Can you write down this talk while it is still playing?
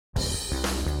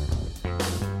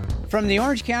From the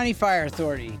Orange County Fire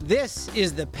Authority, this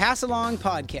is the Pass Along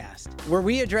Podcast, where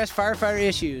we address firefighter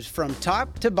issues from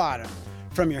top to bottom,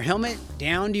 from your helmet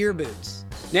down to your boots.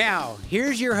 Now,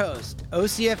 here's your host,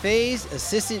 OCFA's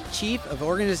Assistant Chief of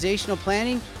Organizational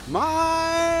Planning,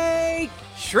 Mike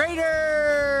Schrader.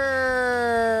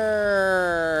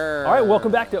 All right,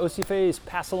 welcome back to OCFA's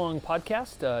Pass Along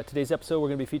Podcast. Today's episode, we're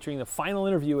going to be featuring the final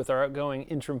interview with our outgoing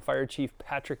Interim Fire Chief,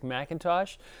 Patrick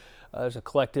McIntosh. There's a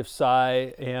collective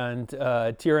sigh and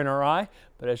tear in our eye,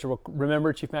 but as you'll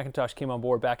remember, Chief McIntosh came on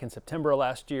board back in September of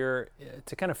last year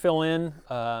to kind of fill in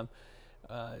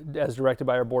as directed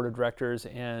by our board of directors,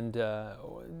 and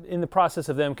in the process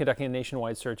of them conducting a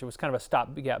nationwide search, it was kind of a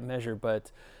stopgap measure,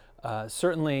 but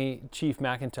certainly Chief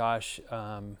McIntosh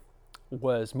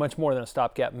was much more than a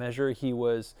stopgap measure. He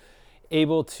was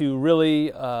able to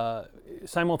really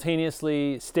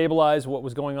simultaneously stabilize what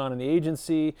was going on in the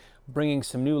agency, bringing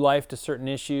some new life to certain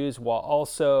issues, while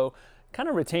also kind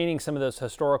of retaining some of those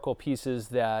historical pieces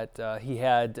that he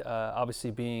had,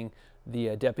 obviously being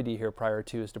the deputy here prior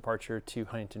to his departure to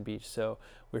Huntington Beach. So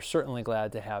we're certainly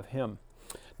glad to have him.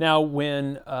 Now,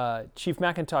 when Chief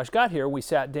McIntosh got here, we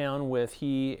sat down with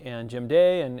he and Jim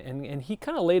Day, and he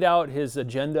kind of laid out his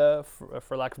agenda,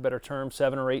 for lack of a better term,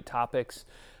 7 or 8 topics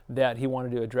that he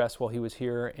wanted to address while he was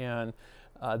here. And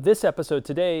this episode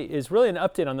today is really an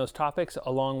update on those topics,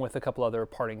 along with a couple other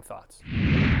parting thoughts.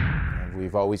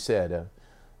 We've always said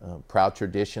proud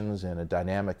traditions and a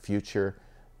dynamic future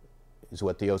is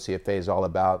what the OCFA is all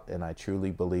about, and I truly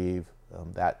believe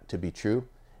that to be true.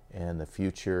 And the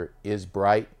future is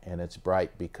bright, and it's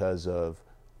bright because of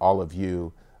all of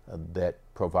you that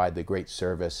provide the great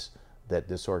service that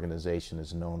this organization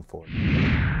is known for.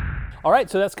 All right,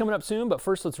 so that's coming up soon, but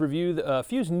first let's review a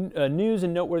few news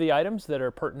and noteworthy items that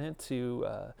are pertinent to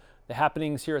the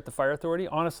happenings here at the Fire Authority.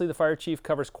 Honestly, the Fire Chief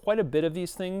covers quite a bit of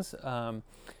these things,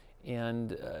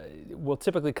 and we'll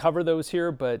typically cover those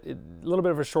here, but a little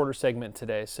bit of a shorter segment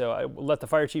today. So I will let the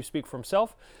Fire Chief speak for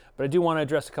himself, but I do want to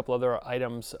address a couple other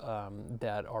items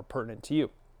that are pertinent to you.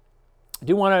 I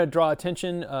do want to draw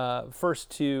attention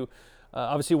first to,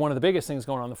 obviously one of the biggest things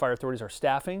going on in the Fire Authority is our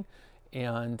staffing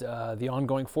and the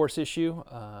ongoing force issue.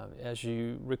 As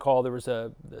you recall, there was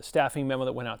a staffing memo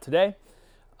that went out today,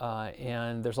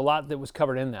 and there's a lot that was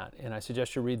covered in that, and I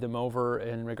suggest you read them over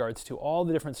in regards to all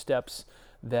the different steps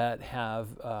that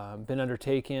have been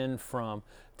undertaken from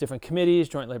different committees,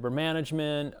 joint labor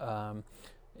management,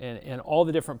 and all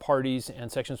the different parties and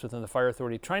sections within the Fire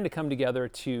Authority trying to come together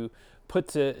to put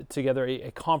together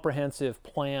a comprehensive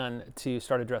plan to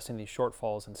start addressing these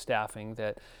shortfalls in staffing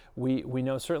that we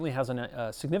know certainly has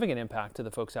a significant impact to the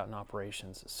folks out in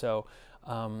operations. So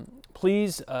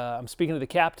please, I'm speaking to the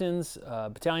captains,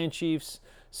 battalion chiefs,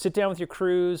 sit down with your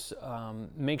crews,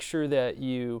 make sure that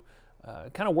you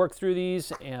kind of work through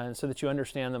these and so that you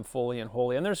understand them fully and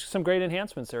wholly. And there's some great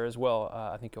enhancements there as well,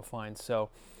 I think you'll find. So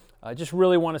I just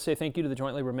really want to say thank you to the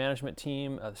Joint Labor Management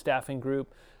team, the staffing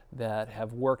group that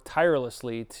have worked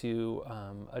tirelessly to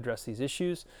address these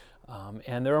issues.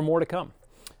 And there are more to come.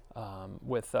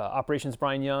 With Operations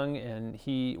Brian Young and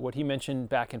what he mentioned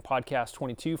back in podcast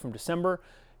 22 from December,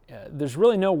 there's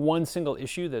really no one single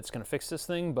issue that's going to fix this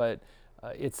thing, but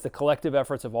it's the collective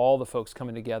efforts of all the folks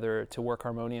coming together to work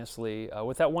harmoniously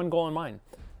with that one goal in mind,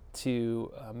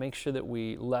 to make sure that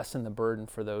we lessen the burden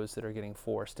for those that are getting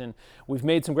forced. And we've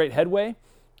made some great headway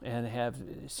and have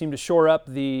seemed to shore up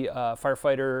the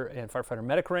firefighter and firefighter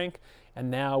medic rank.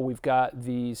 And now we've got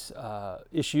these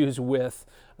issues with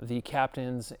the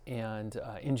captains and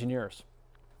engineers.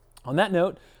 On that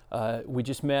note, we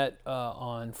just met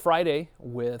on Friday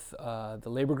with the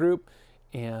labor group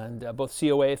and both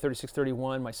COA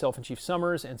 3631, myself and Chief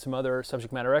Summers, and some other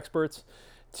subject matter experts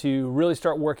to really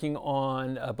start working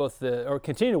on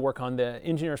continue to work on the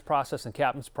engineer's process and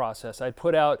captain's process. I'd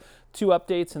put out 2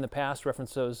 updates in the past,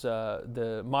 reference those,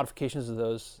 the modifications of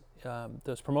those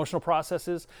promotional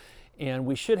processes, and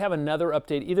we should have another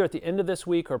update either at the end of this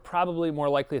week or probably more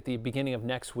likely at the beginning of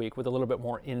next week with a little bit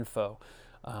more info.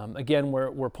 Again,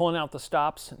 we're pulling out the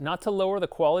stops, not to lower the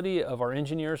quality of our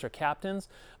engineers or captains,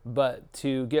 but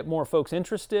to get more folks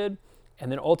interested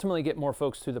and then ultimately get more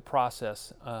folks through the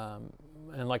process.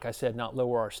 And like I said, not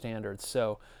lower our standards.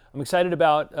 So I'm excited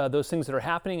about those things that are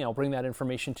happening. I'll bring that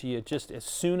information to you just as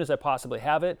soon as I possibly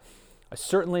have it. I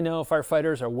certainly know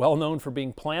firefighters are well known for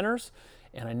being planners,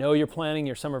 and I know you're planning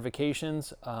your summer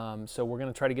vacations. So we're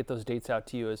going to try to get those dates out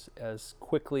to you as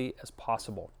quickly as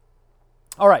possible.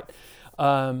 All right.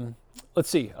 Let's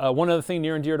see. One other thing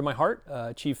near and dear to my heart,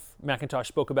 Chief McIntosh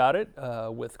spoke about it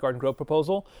with Garden Grove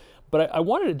proposal, but I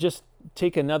wanted to just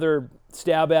take another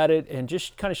stab at it and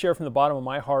just kind of share from the bottom of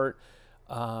my heart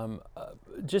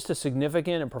just a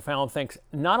significant and profound thanks,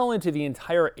 not only to the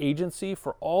entire agency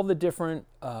for all the different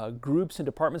groups and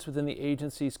departments within the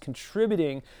agencies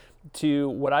contributing to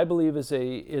what I believe is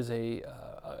a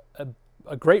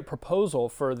great proposal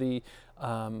for the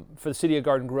city of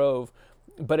Garden Grove,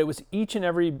 but it was each and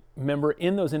every member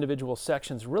in those individual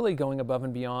sections really going above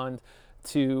and beyond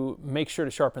to make sure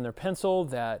to sharpen their pencil,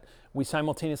 that we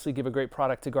simultaneously give a great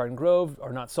product to Garden Grove,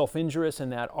 are not self-injurious,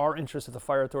 and that our interests at the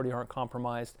Fire Authority aren't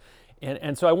compromised.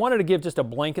 And so I wanted to give just a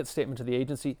blanket statement to the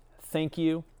agency. Thank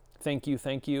you, thank you,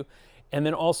 thank you. And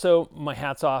then also my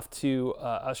hats off to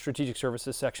a strategic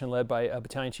services section led by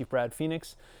Battalion Chief Brad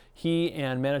Phoenix. He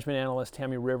and management analyst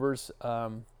Tammy Rivers,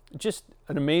 just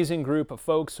an amazing group of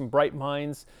folks, some bright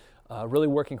minds, really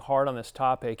working hard on this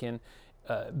topic. And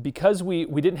because we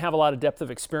didn't have a lot of depth of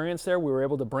experience there, we were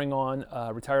able to bring on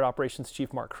retired Operations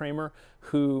Chief Mark Kramer,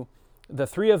 who the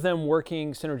three of them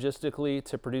working synergistically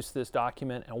to produce this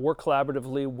document and work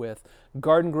collaboratively with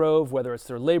Garden Grove, whether it's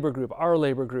their labor group, our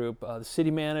labor group, the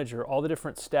city manager, all the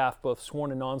different staff, both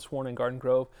sworn and non-sworn in Garden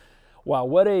Grove. Wow,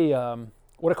 what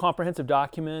a comprehensive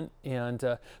document. And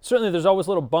certainly there's always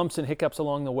little bumps and hiccups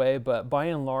along the way, but by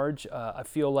and large, I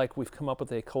feel like we've come up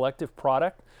with a collective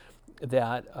product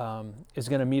that is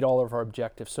going to meet all of our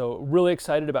objectives. So really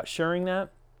excited about sharing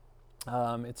that.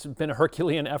 It's been a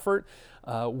Herculean effort.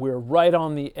 We're right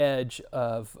on the edge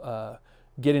of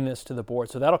getting this to the board.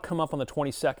 So that'll come up on the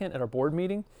 22nd at our board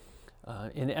meeting.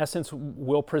 In essence,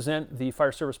 we'll present the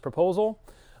fire service proposal.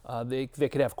 They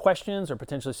could have questions or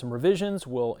potentially some revisions.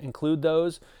 We'll include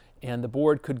those, and the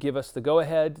board could give us the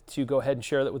go-ahead to go ahead and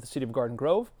share that with the City of Garden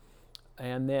Grove.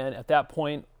 And then at that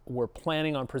point, we're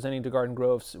planning on presenting to Garden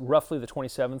Grove roughly the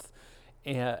 27th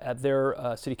at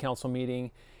their City Council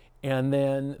meeting. And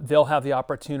then they'll have the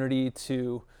opportunity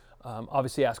to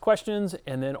obviously ask questions,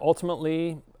 and then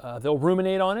ultimately they'll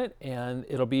ruminate on it, and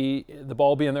the ball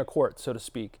will be in their court, so to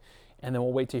speak. And then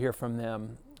we'll wait to hear from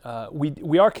them.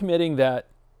 We are committing that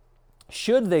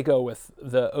should they go with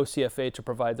the OCFA to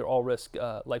provide their all-risk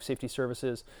life safety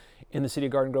services in the City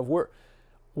of Garden Grove,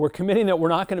 we're committing that we're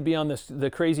not going to be on the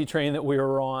crazy train that we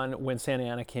were on when Santa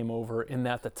Ana came over, in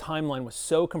that the timeline was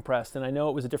so compressed. And I know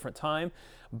it was a different time,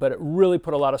 but it really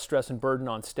put a lot of stress and burden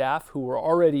on staff who were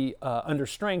already under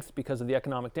strength because of the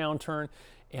economic downturn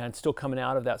and still coming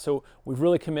out of that. So we've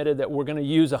really committed that we're going to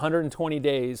use 120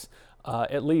 days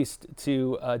at least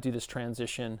to do this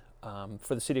transition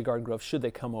for the City of Garden Grove should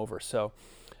they come over. So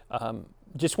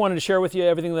just wanted to share with you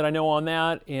everything that I know on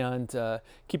that, and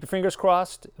keep your fingers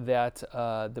crossed that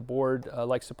the board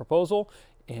likes the proposal,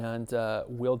 and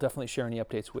we'll definitely share any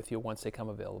updates with you once they come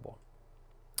available.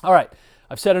 All right,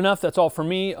 I've said enough. That's all for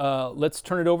me. Let's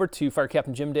turn it over to Fire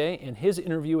Captain Jim Day and his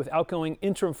interview with outgoing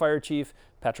Interim Fire Chief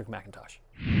Patrick McIntosh.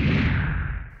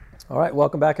 All right,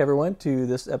 welcome back everyone to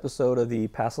this episode of the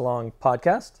Pass Along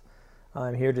podcast.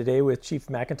 I'm here today with Chief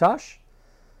McIntosh.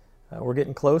 We're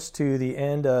getting close to the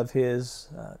end of his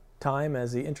time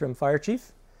as the interim fire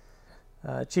chief.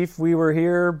 Chief, we were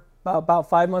here about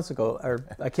 5 months ago.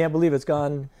 I can't believe it's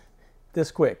gone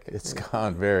this quick. It's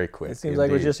gone very quick. It seems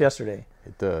like it was just yesterday.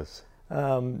 It does.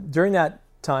 During that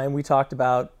time, we talked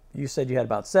about, you said you had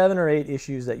about 7 or 8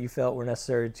 issues that you felt were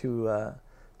necessary to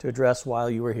address while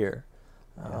you were here.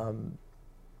 Yeah.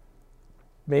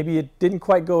 Maybe it didn't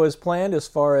quite go as planned as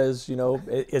far as,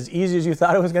 as easy as you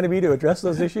thought it was going to be to address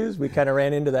those issues. We kind of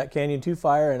ran into that Canyon 2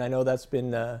 fire, and I know that's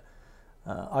been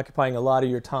occupying a lot of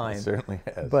your time. It certainly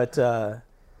has. But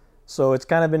so it's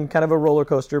kind of been a roller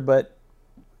coaster. But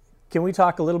can we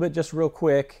talk a little bit, just real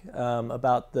quick,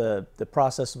 about the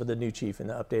process with the new chief and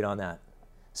the update on that?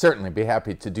 Certainly, be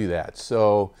happy to do that.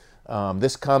 So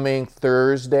this coming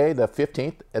Thursday, the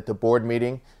 15th, at the board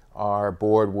meeting, our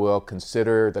board will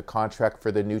consider the contract for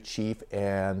the new chief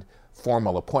and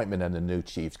formal appointment of the new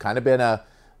chief. It's kind of been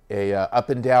a up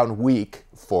and down week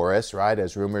for us, right?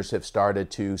 As rumors have started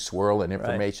to swirl and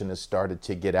information has started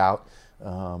to get out.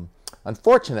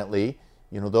 Unfortunately,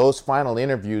 those final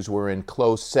interviews were in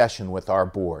closed session with our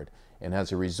board, and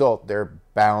as a result, they're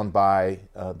bound by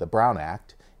the Brown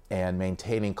Act and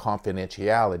maintaining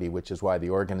confidentiality, which is why the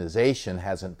organization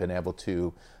hasn't been able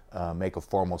to make a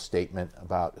formal statement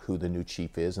about who the new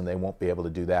chief is, and they won't be able to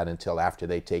do that until after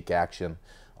they take action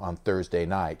on Thursday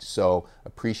night. So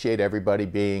appreciate everybody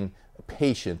being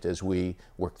patient as we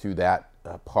work through that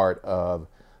part of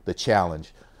the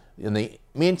challenge. In the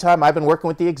meantime, I've been working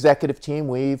with the executive team.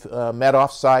 We've met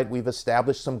off-site. We've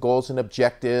established some goals and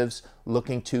objectives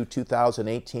looking to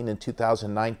 2018 and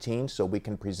 2019 so we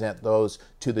can present those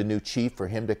to the new chief for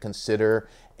him to consider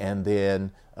and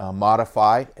then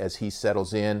modify as he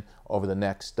settles in over the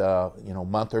next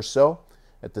month or so.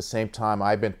 At the same time,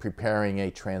 I've been preparing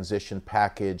a transition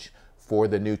package for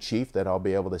the new chief that I'll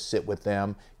be able to sit with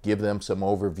them, give them some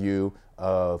overview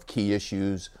of key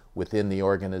issues within the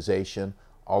organization.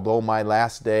 Although my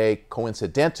last day,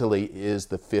 coincidentally, is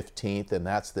the 15th, and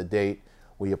that's the date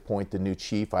we appoint the new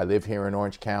chief. I live here in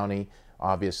Orange County.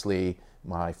 Obviously,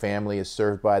 my family is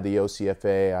served by the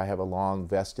OCFA. I have a long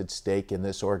vested stake in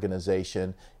this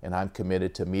organization, and I'm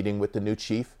committed to meeting with the new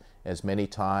chief as many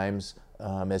times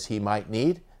as he might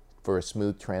need for a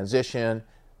smooth transition.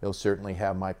 He'll certainly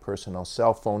have my personal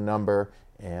cell phone number,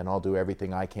 and I'll do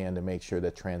everything I can to make sure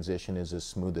that transition is as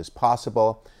smooth as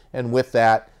possible. And with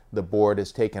that, the board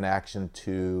has taken action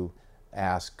to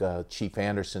ask Chief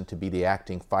Anderson to be the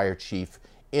acting fire chief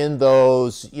in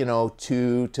those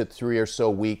 2 to 3 or so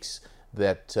weeks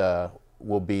that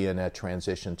will be in a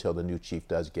transition till the new chief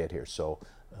does get here. So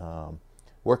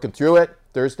working through it.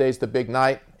 Thursday's the big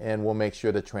night, and we'll make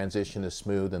sure the transition is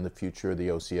smooth and the future of the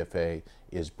OCFA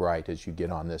is bright as you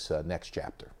get on this next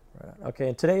chapter. Right. Okay,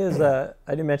 and today is, I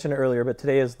didn't mention it earlier, but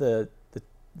today is the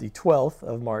 12th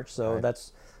of March, so right.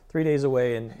 That's 3 days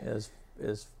away and is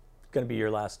going to be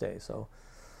your last day. So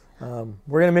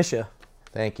we're going to miss you.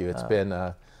 Thank you. It's been,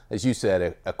 as you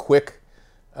said, a quick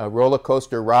roller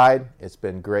coaster ride. It's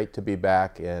been great to be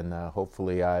back, and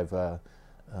hopefully I've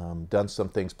done some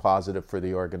things positive for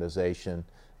the organization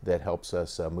that helps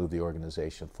us move the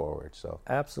organization forward. So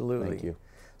absolutely. Thank you.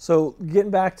 So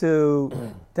getting back to,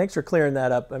 thanks for clearing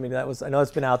that up. I mean, I know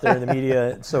it's been out there in the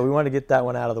media, so we want to get that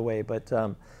one out of the way. But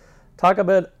talk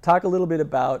a little bit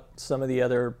about some of the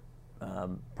other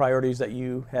priorities that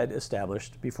you had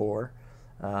established before.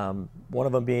 One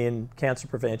of them being cancer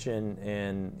prevention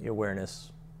and the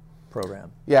awareness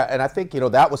program. Yeah, and I think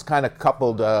that was kind of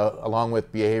coupled along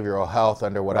with behavioral health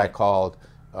under what I called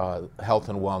health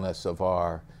and wellness of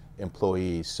our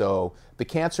employees. So the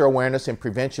cancer awareness and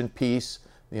prevention piece,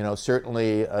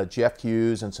 certainly Jeff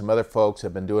Hughes and some other folks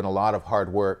have been doing a lot of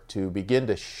hard work to begin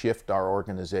to shift our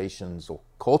organization's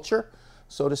culture,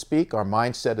 so to speak, our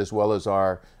mindset as well as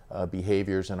our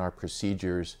behaviors and our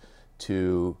procedures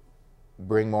to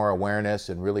bring more awareness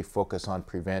and really focus on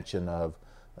prevention of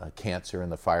cancer in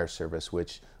the fire service,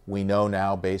 which we know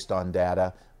now based on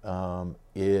data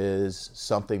is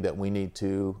something that we need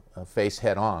to face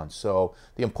head on. So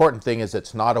the important thing is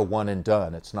it's not a one and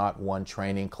done. It's not one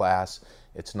training class.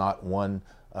 It's not one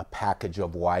package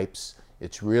of wipes.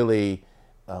 It's really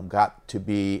got to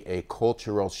be a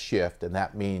cultural shift, and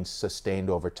that means sustained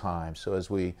over time. So as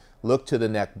we look to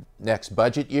the next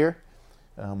budget year,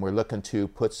 we're looking to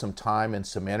put some time and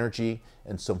some energy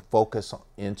and some focus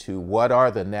into what are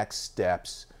the next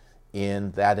steps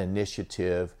in that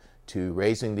initiative to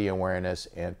raising the awareness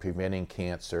and preventing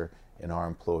cancer in our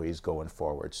employees going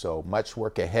forward. So much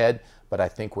work ahead, but I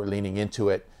think we're leaning into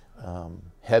it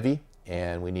heavy,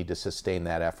 and we need to sustain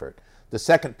that effort. The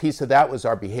second piece of that was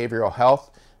our behavioral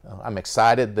health. I'm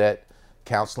excited that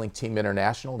Counseling Team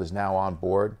International is now on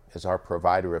board as our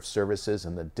provider of services,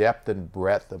 and the depth and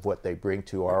breadth of what they bring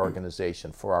to our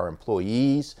organization for our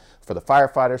employees, for the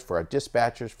firefighters, for our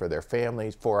dispatchers, for their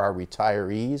families, for our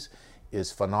retirees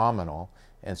is phenomenal.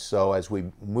 And so as we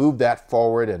move that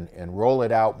forward and roll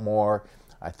it out more,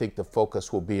 I think the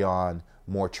focus will be on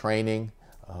more training,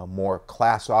 more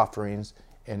class offerings,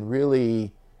 and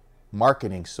really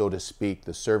marketing, so to speak,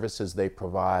 the services they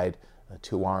provide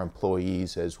to our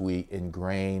employees as we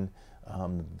ingrain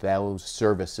those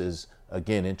services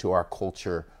again into our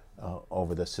culture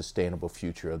over the sustainable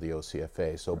future of the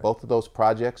OCFA. So both of those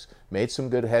projects made some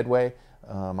good headway.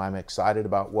 I'm excited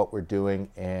about what we're doing,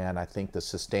 and I think the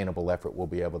sustainable effort we'll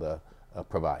be able to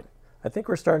provide. I think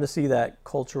we're starting to see that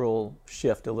cultural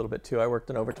shift a little bit too. I worked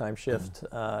an overtime shift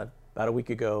about a week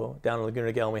ago down in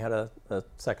Laguna Niguel, and we had a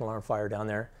second alarm fire down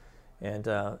there,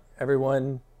 and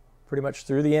everyone pretty much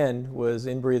through the end was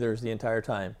in breathers the entire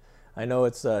time. I know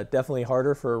it's definitely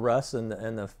harder for Russ and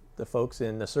the folks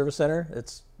in the service center.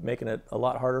 It's making it a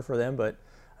lot harder for them, but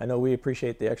I know we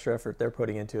appreciate the extra effort they're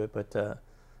putting into it. But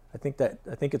I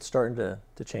think it's starting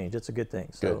to change. It's a good thing.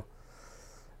 So,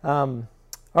 all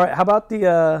right. How about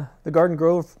the Garden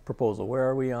Grove proposal? Where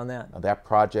are we on that? Now, that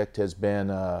project has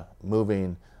been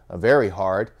moving very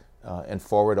hard and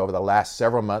forward over the last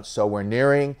several months. So we're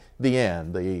nearing the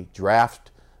end. The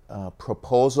draft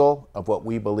proposal of what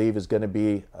we believe is going to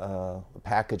be a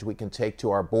package we can take to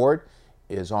our board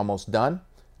is almost done.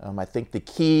 I think the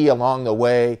key along the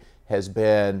way has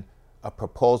been a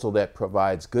proposal that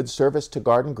provides good service to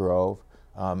Garden Grove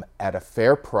at a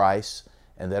fair price,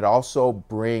 and that also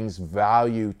brings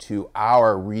value to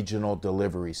our regional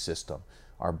delivery system.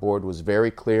 Our board was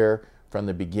very clear from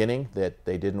the beginning that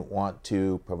they didn't want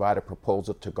to provide a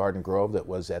proposal to Garden Grove that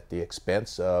was at the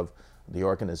expense of the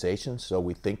organization. So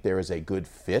we think there is a good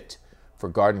fit for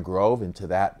Garden Grove into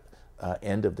that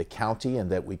end of the county, and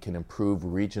that we can improve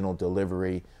regional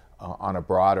delivery on a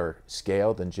broader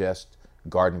scale than just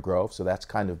Garden Grove. So that's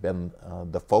kind of been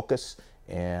the focus,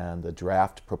 and the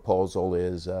draft proposal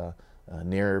is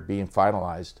near being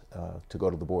finalized to go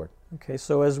to the board. Okay,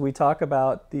 so as we talk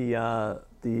about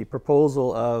the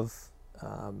proposal of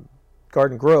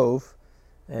Garden Grove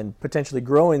and potentially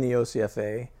growing the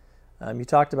OCFA, you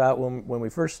talked about when we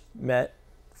first met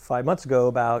 5 months ago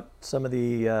about some of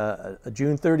the a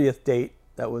June 30th date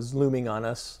that was looming on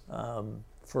us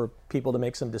for people to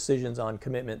make some decisions on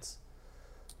commitments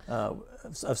of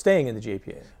staying in the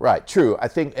JPA. Right, true. I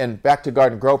think, and back to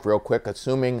Garden Grove real quick,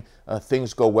 assuming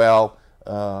things go well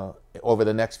over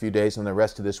the next few days and the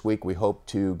rest of this week, we hope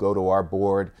to go to our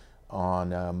board on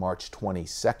March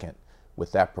 22nd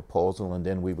with that proposal, and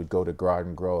then we would go to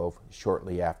Garden Grove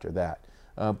shortly after that.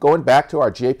 Going back to our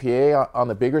JPA on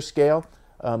the bigger scale,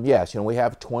 yes, we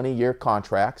have 20-year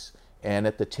contracts, and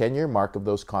at the 10-year mark of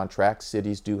those contracts,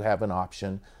 cities do have an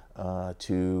option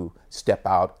to step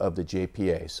out of the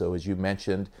JPA. So as you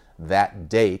mentioned, that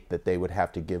date that they would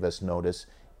have to give us notice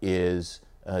is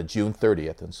June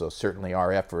 30th, and so certainly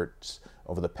our efforts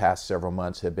over the past several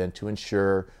months have been to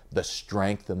ensure the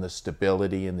strength and the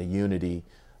stability and the unity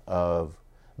of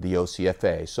the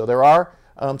OCFA. So there are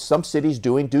some cities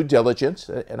doing due diligence,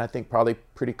 and I think probably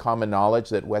pretty common knowledge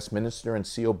that Westminster and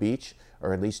Seal Beach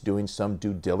are at least doing some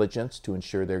due diligence to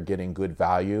ensure they're getting good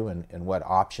value and what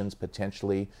options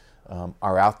potentially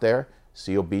are out there.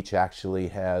 Seal Beach actually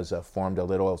has formed a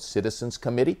little citizens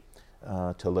committee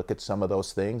to look at some of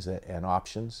those things and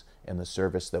options and the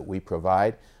service that we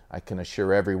provide. I can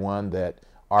assure everyone that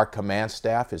our command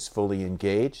staff is fully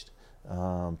engaged.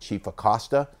 Chief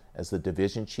Acosta, as the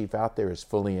division chief out there, is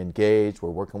fully engaged. We're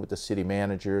working with the city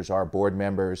managers, our board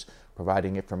members,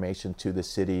 providing information to the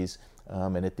cities.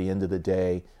 And at the end of the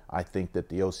day, I think that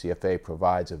the OCFA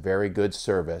provides a very good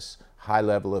service, high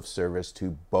level of service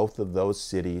to both of those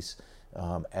cities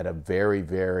at a very,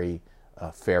 very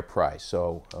fair price.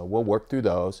 So we'll work through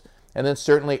those. And then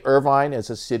certainly Irvine is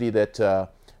a city that,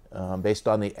 based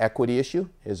on the equity issue,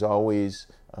 is always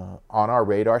on our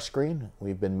radar screen.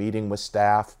 We've been meeting with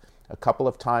staff a couple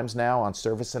of times now on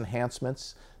service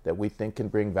enhancements that we think can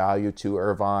bring value to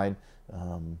Irvine,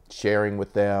 sharing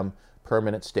with them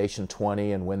permanent Station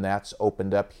 20, and when that's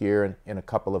opened up here in a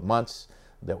couple of months,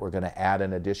 that we're going to add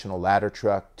an additional ladder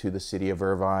truck to the city of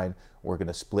Irvine. We're going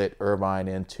to split Irvine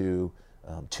into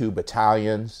 2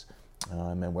 battalions,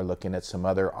 and we're looking at some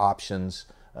other options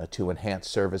to enhance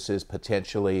services,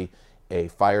 potentially a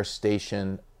fire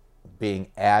station being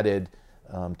added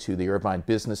to the Irvine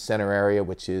Business Center area,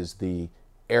 which is the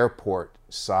airport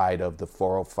side of the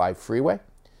 405 freeway.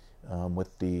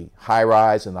 With the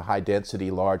high-rise and the high-density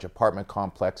large apartment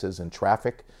complexes and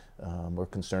traffic, we're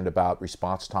concerned about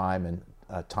response time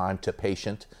and time to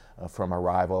patient from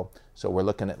arrival. So we're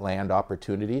looking at land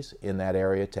opportunities in that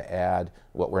area to add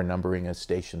what we're numbering as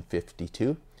Station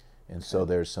 52. And so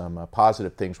there's some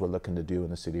positive things we're looking to do in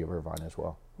the city of Irvine as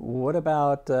well. What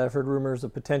about, I've heard rumors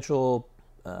of potential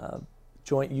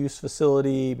joint use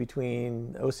facility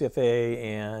between OCFA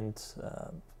and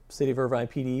City of Irvine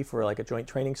PD for like a joint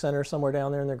training center somewhere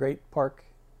down there in the Great Park?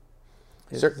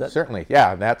 Certainly,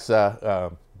 yeah. That's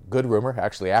a good rumor,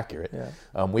 actually accurate.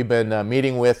 Yeah. We've been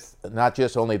meeting with not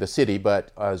just only the city,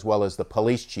 but as well as the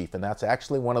police chief, and that's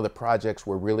actually one of the projects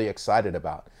we're really excited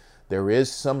about. There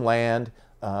is some land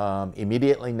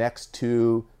immediately next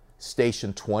to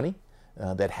Station 20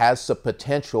 that has some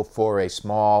potential for a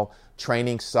small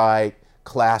training site,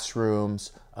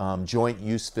 classrooms, joint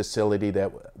use facility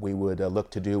that we would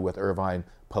look to do with Irvine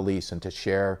Police and to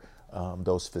share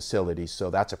those facilities. So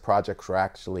that's a project we're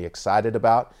actually excited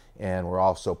about, and we're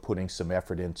also putting some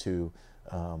effort into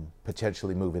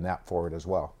potentially moving that forward as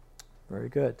well. Very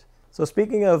good. So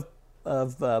speaking of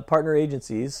partner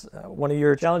agencies, one of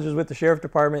your challenges with the Sheriff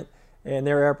Department and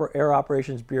their Air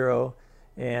Operations Bureau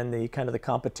and the kind of the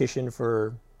competition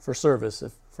for service,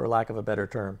 if for lack of a better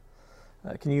term.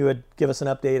 Can you give us an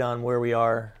update on where we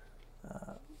are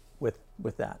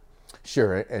with that?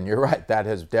 Sure, and you're right. That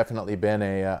has definitely been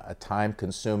a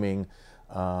time-consuming,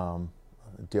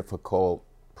 difficult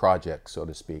project, so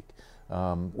to speak.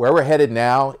 Where we're headed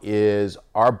now is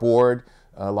our board,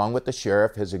 along with the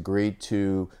sheriff, has agreed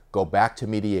to go back to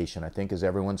mediation. I think, as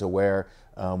everyone's aware,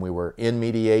 we were in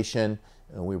mediation.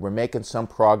 We were making some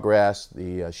progress.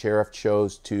 The sheriff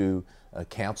chose to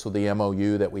cancel the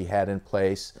MOU that we had in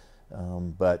place.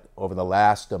 But over the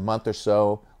last month or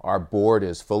so, Our board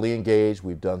is fully engaged.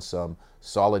 We've done some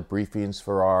solid briefings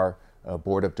for our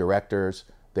board of directors.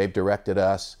 They've directed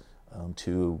us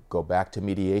to go back to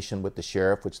mediation with the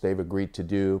sheriff, which they've agreed to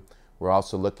do. We're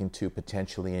also looking to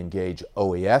potentially engage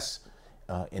OES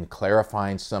in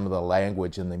clarifying some of the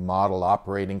language in the model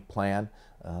operating plan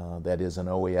that is an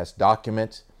OES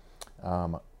document.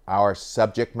 Our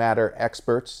subject matter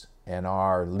experts and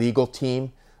our legal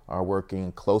team are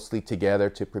working closely together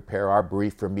to prepare our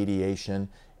brief for mediation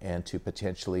and to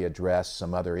potentially address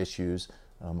some other issues.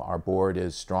 Our board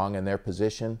is strong in their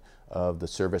position of the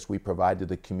service we provide to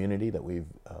the community that we've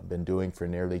been doing for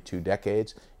nearly 2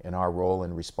 decades, and our role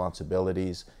and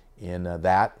responsibilities in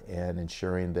that and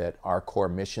ensuring that our core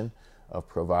mission of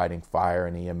providing fire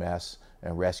and EMS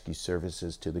and rescue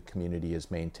services to the community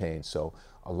is maintained. So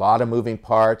a lot of moving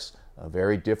parts, a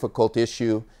very difficult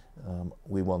issue.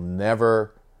 We will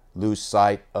never lose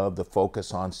sight of the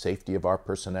focus on safety of our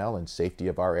personnel and safety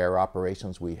of our air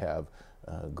operations. We have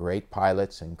great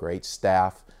pilots and great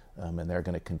staff, and they're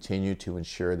going to continue to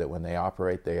ensure that when they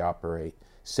operate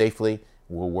safely.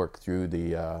 We'll work through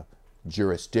the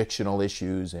jurisdictional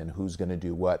issues and who's going to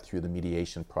do what through the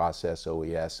mediation process,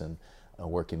 OES, and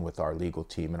working with our legal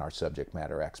team and our subject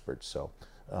matter experts. So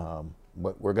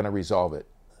we're going to resolve it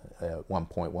at one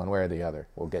point, one way or the other.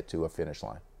 We'll get to a finish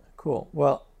line. Cool.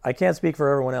 Well, I can't speak for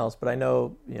everyone else, but I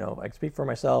know, I can speak for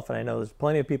myself, and I know there's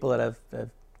plenty of people that have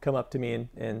come up to me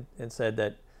and said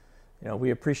that,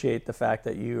 we appreciate the fact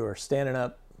that you are standing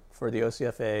up for the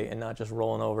OCFA and not just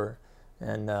rolling over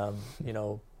and,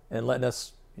 and letting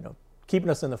us, keeping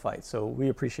us in the fight. So we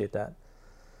appreciate that.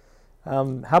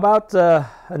 How about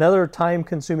another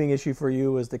time-consuming issue for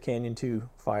you was the Canyon 2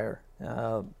 fire.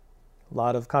 A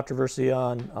lot of controversy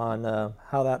on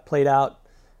how that played out,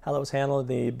 how that was handled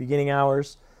in the beginning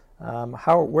hours.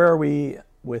 Where are we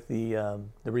with the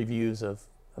reviews of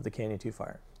the Canyon 2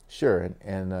 fire? Sure,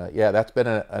 and yeah, that's been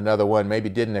another one. Maybe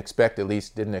didn't expect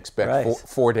Right.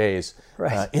 4 days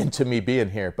Right. into me being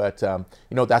here, but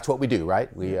that's what we do,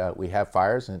 right? We have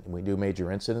fires and we do major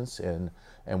incidents and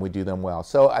we do them well.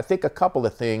 So I think a couple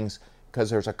of things, because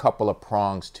there's a couple of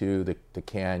prongs to the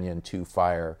Canyon 2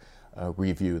 fire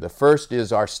review. The first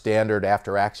is our standard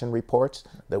after-action reports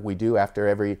that we do after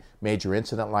every major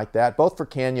incident like that, both for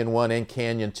Canyon 1 and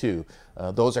Canyon 2.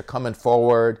 Those are coming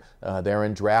forward. They're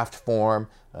in draft form,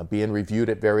 being reviewed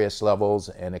at various levels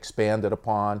and expanded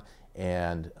upon,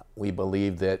 and we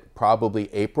believe that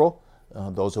probably April,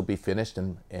 those will be finished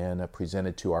and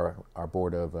presented to our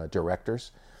board of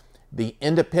directors. The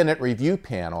independent review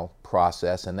panel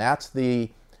process, and that's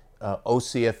the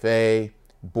OCFA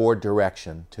board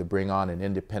direction to bring on an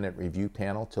independent review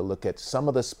panel to look at some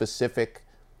of the specific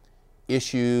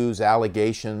issues,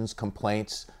 allegations,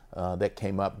 complaints that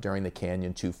came up during the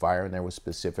Canyon 2 fire, and there was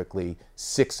specifically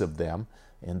 6 of them.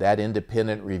 And that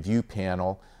independent review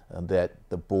panel that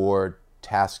the board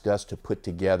tasked us to put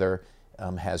together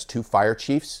has 2 fire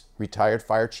chiefs, retired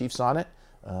fire chiefs on it.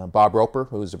 Bob Roper,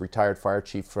 who is a retired fire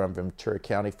chief from Ventura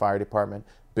County Fire Department,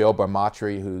 Bill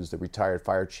Barmatri, who's the retired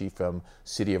fire chief from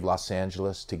City of Los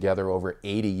Angeles, together over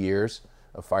 80 years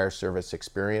of fire service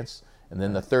experience. And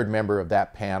then the third member of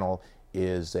that panel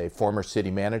is a former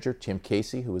city manager, Tim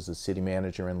Casey, who was the city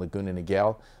manager in Laguna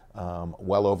Niguel,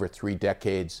 well over 3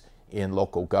 decades in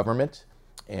local government.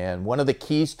 And one of the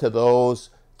keys to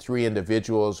those 3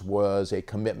 individuals was a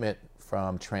commitment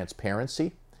from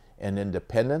transparency and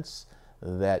independence,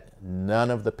 that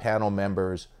none of the panel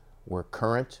members were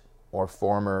current or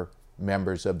former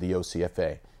members of the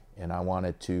OCFA. And I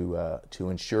wanted to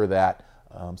ensure that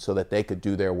so that they could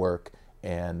do their work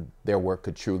and their work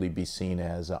could truly be seen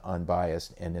as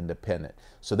unbiased and independent.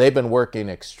 So they've been working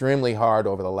extremely hard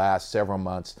over the last several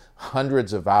months,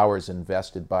 hundreds of hours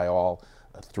invested by all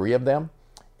 3 of them.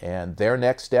 And their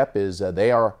next step is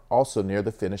they are also near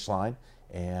the finish line,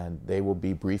 and they will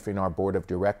be briefing our board of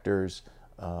directors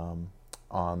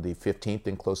on the 15th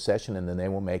in closed session, and then they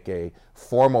will make a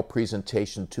formal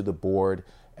presentation to the board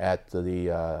at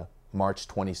the March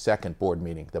 22nd board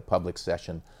meeting, the public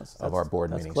session of our board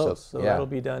meeting. Close. So that'll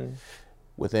be done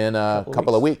within a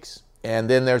couple of weeks. And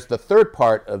then there's the third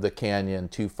part of the Canyon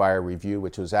 2 fire review,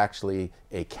 which was actually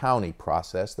a county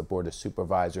process. The Board of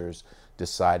Supervisors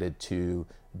decided to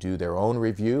do their own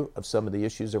review of some of the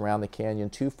issues around the Canyon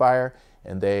 2 fire,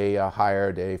 and they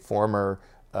hired a former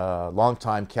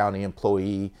longtime county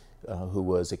employee who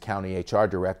was a county HR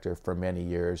director for many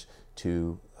years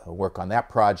to work on that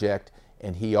project,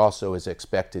 and he also is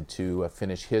expected to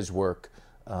finish his work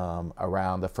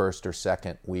around the 1st or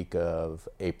 2nd week of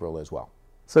April as well.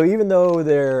 So even though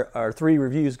there are 3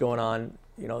 reviews going on,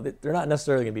 they're not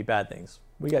necessarily going to be bad things.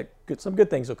 We got some good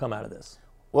things will come out of this.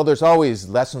 Well, there's always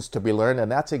lessons to be learned,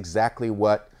 and that's exactly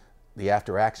what the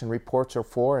after-action reports are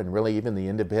for, and really even the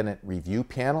independent review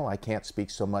panel. I can't speak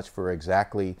so much for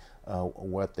exactly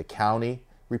what the county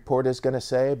report is going to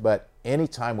say, but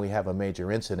anytime we have a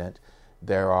major incident,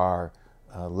 there are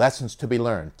lessons to be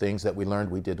learned, things that we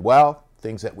learned we did well,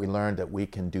 things that we learned that we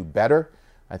can do better.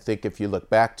 I think if you look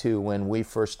back to when we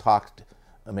first talked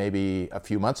maybe a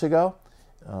few months ago,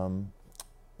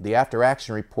 the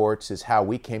after-action reports is how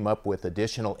we came up with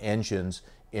additional engines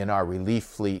in our relief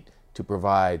fleet to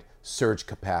provide surge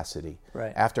capacity.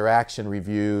 Right. After-action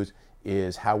reviews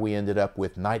is how we ended up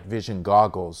with night vision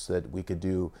goggles that we could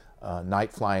do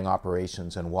night flying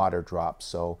operations and water drops.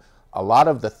 So a lot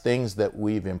of the things that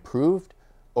we've improved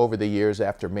over the years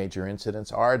after major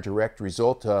incidents are a direct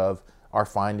result of our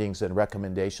findings and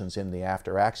recommendations in the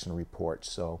after-action report.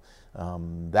 So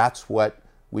that's what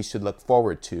we should look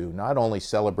forward to, not only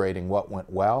celebrating what went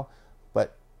well,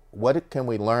 but what can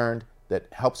we learn that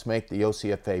helps make the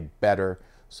OCFA better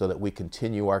so that we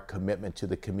continue our commitment to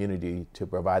the community to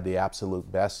provide the absolute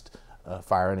best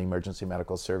fire and emergency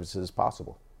medical services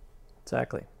possible.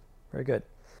 Exactly. Very good.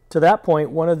 To that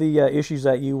point, one of the issues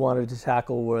that you wanted to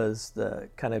tackle was the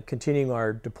kind of continuing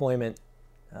our deployment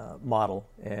model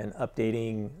and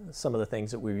updating some of the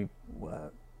things that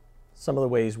some of the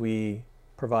ways we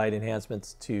provide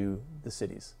enhancements to the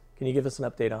cities. Can you give us an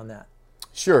update on that?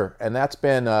 Sure, and that's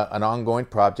been an ongoing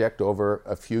project over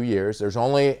a few years. There's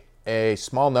only a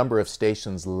small number of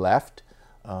stations left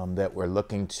that we're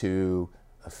looking to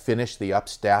finish the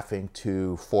upstaffing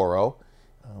to 4.0.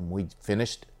 We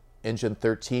finished Engine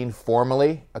 13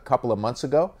 formally a couple of months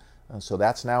ago, so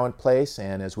that's now in place.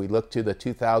 And as we look to the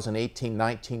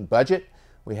 2018-19 budget,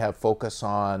 we have focus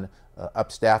on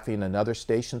upstaffing another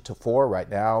station to 4. Right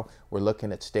now, we're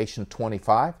looking at Station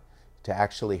 25 to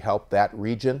actually help that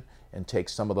region and take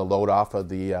some of the load off of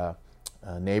the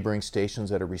neighboring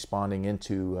stations that are responding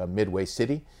into Midway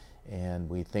City. And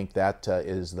we think that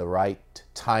is the right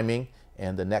timing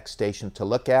and the next station to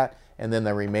look at. And then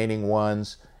the remaining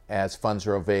ones as funds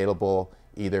are available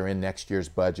either in next year's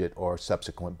budget or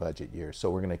subsequent budget years. So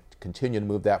we're going to continue to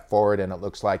move that forward, and it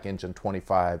looks like Engine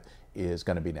 25 is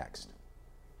going to be next.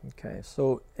 Okay,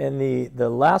 so and the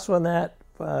last one that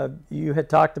you had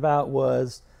talked about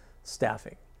was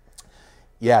staffing.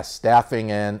 Yes,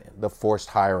 staffing and the forced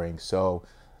hiring. So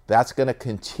that's going to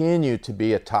continue to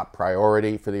be a top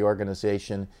priority for the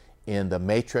organization in the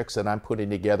matrix that I'm putting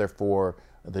together for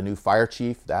the new fire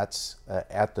chief. That's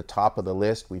at the top of the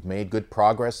list. We've made good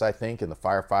progress, I think, in the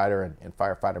firefighter and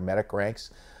firefighter medic ranks.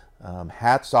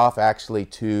 Hats off actually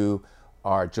to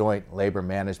our joint labor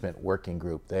management working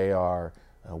group. They are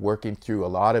working through a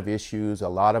lot of issues, a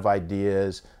lot of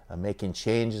ideas, making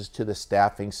changes to the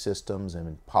staffing systems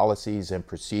and policies and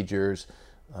procedures.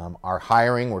 Our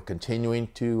hiring, we're continuing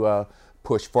to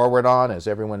push forward on. As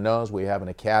everyone knows, we have an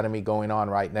academy going on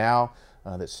right now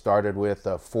that started with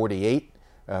 48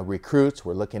 recruits.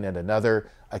 We're looking at another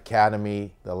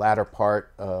academy the latter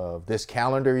part of this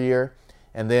calendar year.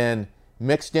 And then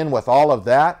mixed in with all of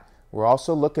that, we're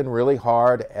also looking really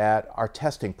hard at our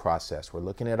testing process. We're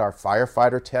looking at our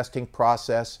firefighter testing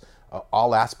process,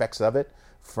 all aspects of it,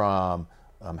 from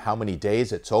how many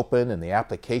days it's open and the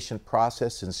application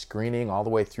process and screening all the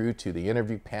way through to the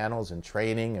interview panels and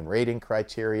training and rating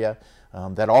criteria.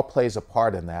 That all plays a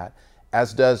part in that,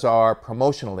 as does our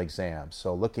promotional exams.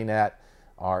 So looking at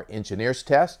our engineers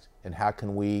test and how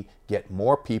can we get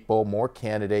more people, more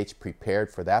candidates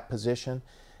prepared for that position,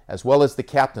 as well as the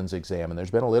captain's exam. And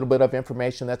there's been a little bit of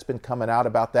information that's been coming out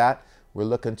about that. We're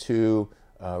looking to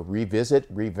revisit,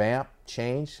 revamp,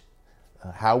 change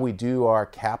how we do our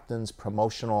captain's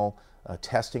promotional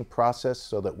testing process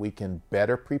so that we can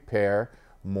better prepare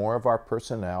more of our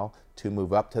personnel to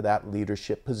move up to that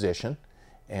leadership position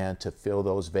and to fill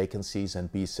those vacancies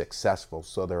and be successful.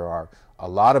 So there are a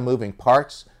lot of moving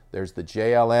parts. There's the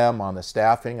JLM on the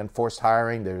staffing and forced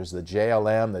hiring. There's the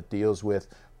JLM that deals with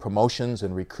promotions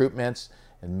and recruitments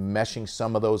and meshing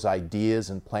some of those ideas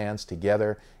and plans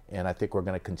together. And I think we're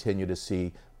going to continue to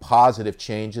see positive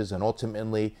changes and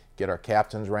ultimately get our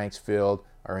captain's ranks filled,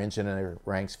 our engineer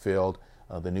ranks filled,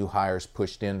 the new hires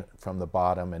pushed in from the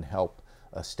bottom, and help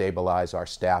stabilize our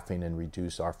staffing and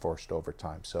reduce our forced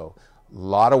overtime. So a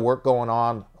lot of work going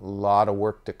on, a lot of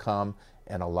work to come,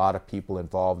 and a lot of people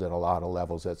involved at a lot of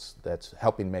levels that's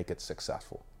helping make it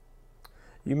successful.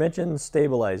 You mentioned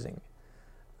stabilizing.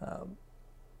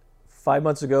 5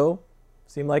 months ago,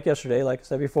 seemed like yesterday, like I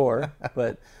said before,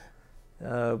 but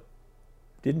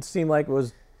didn't seem like it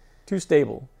was too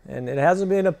stable. And it hasn't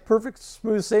been a perfect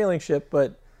smooth sailing ship,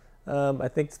 but I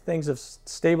think things have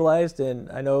stabilized,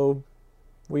 and I know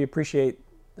we appreciate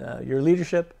your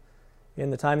leadership in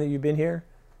the time that you've been here.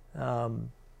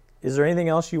 Is there anything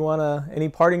else you any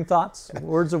parting thoughts,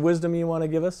 words of wisdom you want to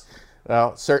give us?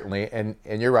 Well, certainly, and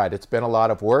you're right, it's been a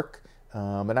lot of work,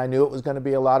 and I knew it was going to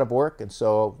be a lot of work, and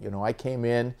so, I came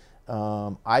in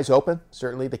eyes open.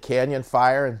 Certainly the Canyon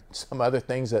fire and some other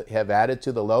things that have added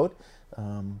to the load,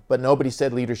 but nobody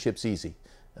said leadership's easy,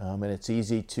 and it's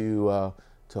easy to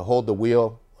hold the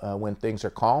wheel when things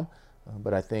are calm,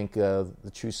 but I think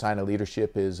the true sign of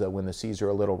leadership is when the seas are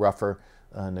a little rougher,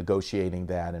 negotiating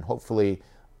that, and hopefully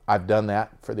I've done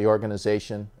that for the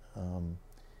organization.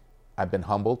 I've been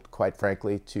humbled, quite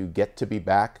frankly, to get to be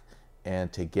back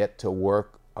and to get to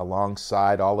work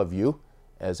alongside all of you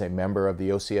as a member of the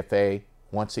OCFA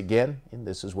once again. And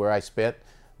this is where I spent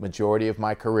majority of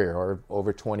my career, or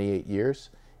over 28 years.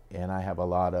 And I have a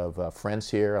lot of friends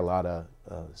here, a lot of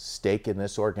stake in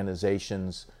this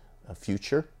organization's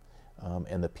future,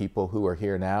 and the people who are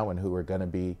here now and who are going to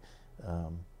be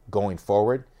going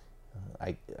forward.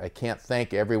 I can't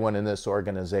thank everyone in this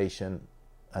organization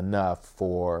enough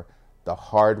for the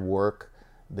hard work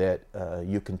that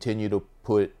you continue to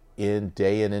put in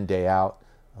and day out.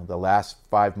 The last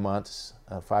 5 months,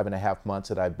 5.5 months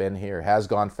that I've been here has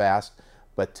gone fast,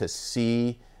 but to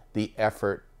see the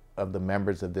effort of the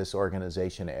members of this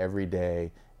organization every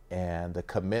day and the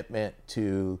commitment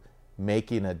to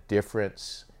making a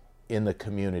difference in the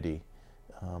community,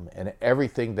 and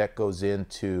everything that goes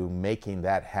into making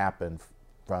that happen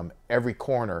from every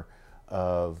corner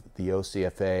of the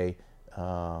OCFA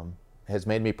has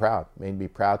made me proud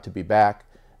to be back,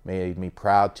 made me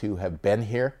proud to have been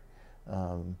here,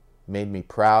 made me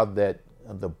proud that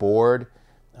the board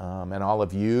and all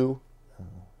of you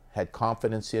had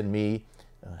confidence in me,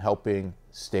 helping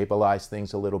stabilize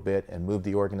things a little bit and move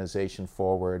the organization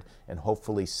forward and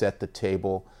hopefully set the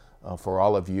table for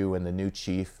all of you and the new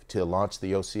chief to launch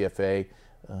the OCFA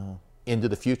into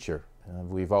the future.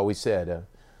 We've always said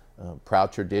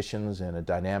proud traditions and a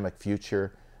dynamic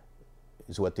future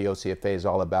is what the OCFA is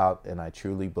all about, and I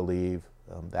truly believe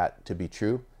that to be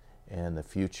true. And the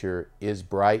future is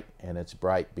bright, and it's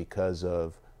bright because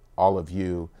of all of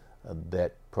you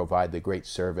that provide the great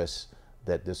service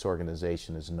that this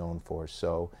organization is known for.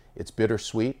 So it's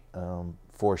bittersweet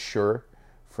for sure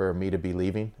for me to be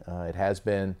leaving. It has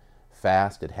been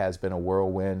fast, it has been a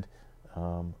whirlwind.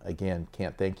 Again,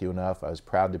 can't thank you enough. I was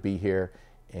proud to be here,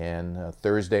 and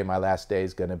Thursday, my last day,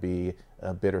 is going to be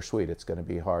bittersweet. It's going to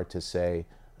be hard to say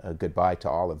goodbye to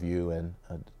all of you and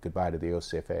goodbye to the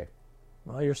OCFA.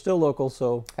 Well, you're still local,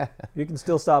 so you can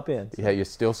still stop in. So. Yeah, you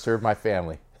still serve my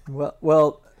family.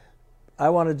 Well, I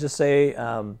want to just say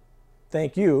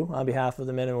thank you on behalf of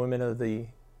the men and women of the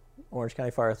Orange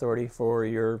County Fire Authority for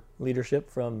your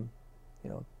leadership from,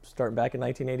 starting back in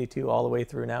 1982 all the way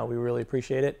through now. We really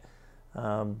appreciate it.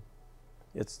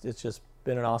 It's just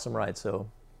been an awesome ride. So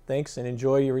thanks, and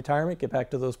enjoy your retirement. Get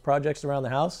back to those projects around the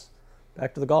house,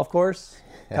 back to the golf course,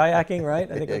 kayaking,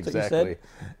 right? I think that's Exactly. what you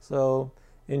said. So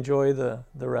enjoy the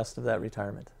rest of that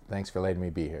retirement. Thanks for letting me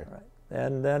be here. All right.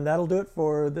 And then that'll do it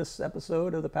for this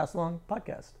episode of the Pass Along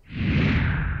Podcast.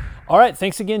 All right.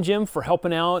 Thanks again, Jim, for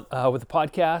helping out with the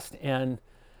podcast. And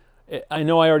I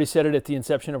know I already said it at the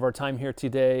inception of our time here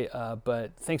today,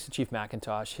 but thanks to Chief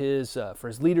McIntosh for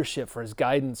his leadership, for his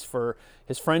guidance, for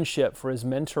his friendship, for his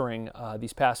mentoring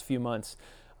these past few months.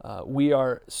 We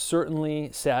are certainly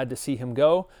sad to see him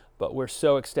go, but we're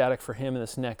so ecstatic for him in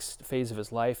this next phase of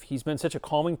his life. He's been such a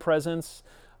calming presence,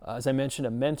 as I mentioned,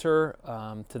 a mentor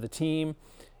to the team,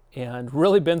 and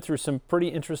really been through some pretty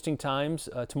interesting times,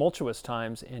 tumultuous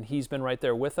times, and he's been right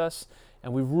there with us.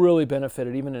 And we've really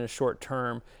benefited, even in a short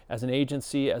term, as an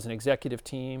agency, as an executive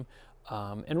team,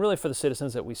 and really for the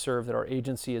citizens that we serve, that our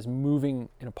agency is moving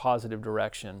in a positive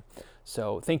direction.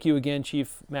 So thank you again,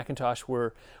 Chief McIntosh.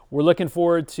 We're looking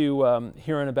forward to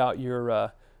hearing about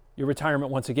your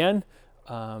retirement once again,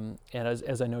 and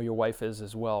as I know your wife is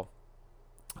as well.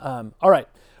 All right.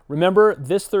 Remember,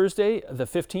 this Thursday, the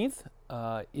 15th,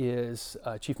 is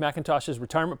Chief McIntosh's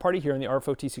retirement party here in the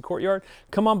RFOTC courtyard.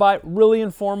 Come on by, really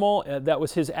informal. That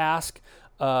was his ask.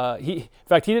 In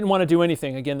fact, he didn't want to do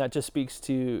anything. Again, that just speaks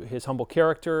to his humble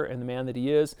character and the man that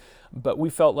he is. But we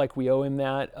felt like we owe him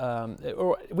that.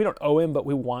 Or we don't owe him, but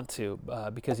we want to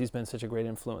because he's been such a great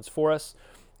influence for us.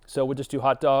 So we'll just do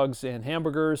hot dogs and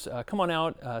hamburgers. Come on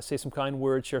out, say some kind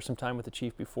words, share some time with the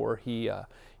chief before he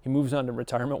moves on to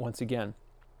retirement once again.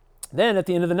 Then at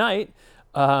the end of the night,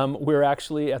 we're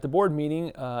actually at the board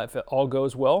meeting. If it all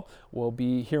goes well, we'll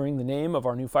be hearing the name of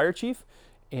our new fire chief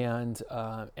and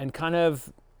kind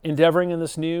of endeavoring in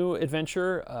this new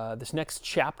adventure, this next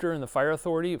chapter in the fire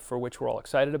authority, for which we're all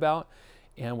excited about.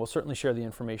 and we'll certainly share the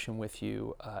information with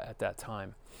you at that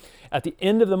time. At the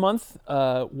end of the month,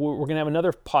 we're going to have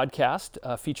another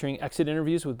podcast featuring exit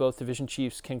interviews with both Division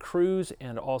Chiefs Ken Cruz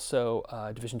and also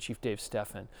Division Chief Dave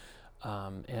Steffen.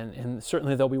 And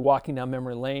certainly they'll be walking down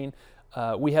memory lane.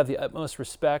 We have the utmost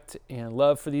respect and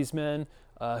love for these men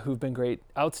who've been great,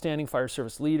 outstanding fire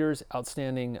service leaders,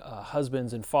 outstanding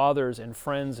husbands and fathers and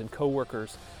friends and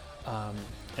coworkers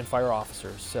and fire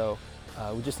officers. So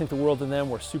we just think the world of them.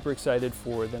 We're super excited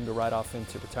for them to ride off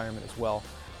into retirement as well.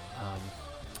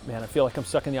 Man, I feel like I'm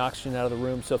sucking the oxygen out of the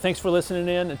room. So thanks for listening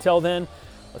in. Until then,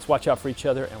 let's watch out for each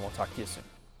other, and we'll talk to you soon.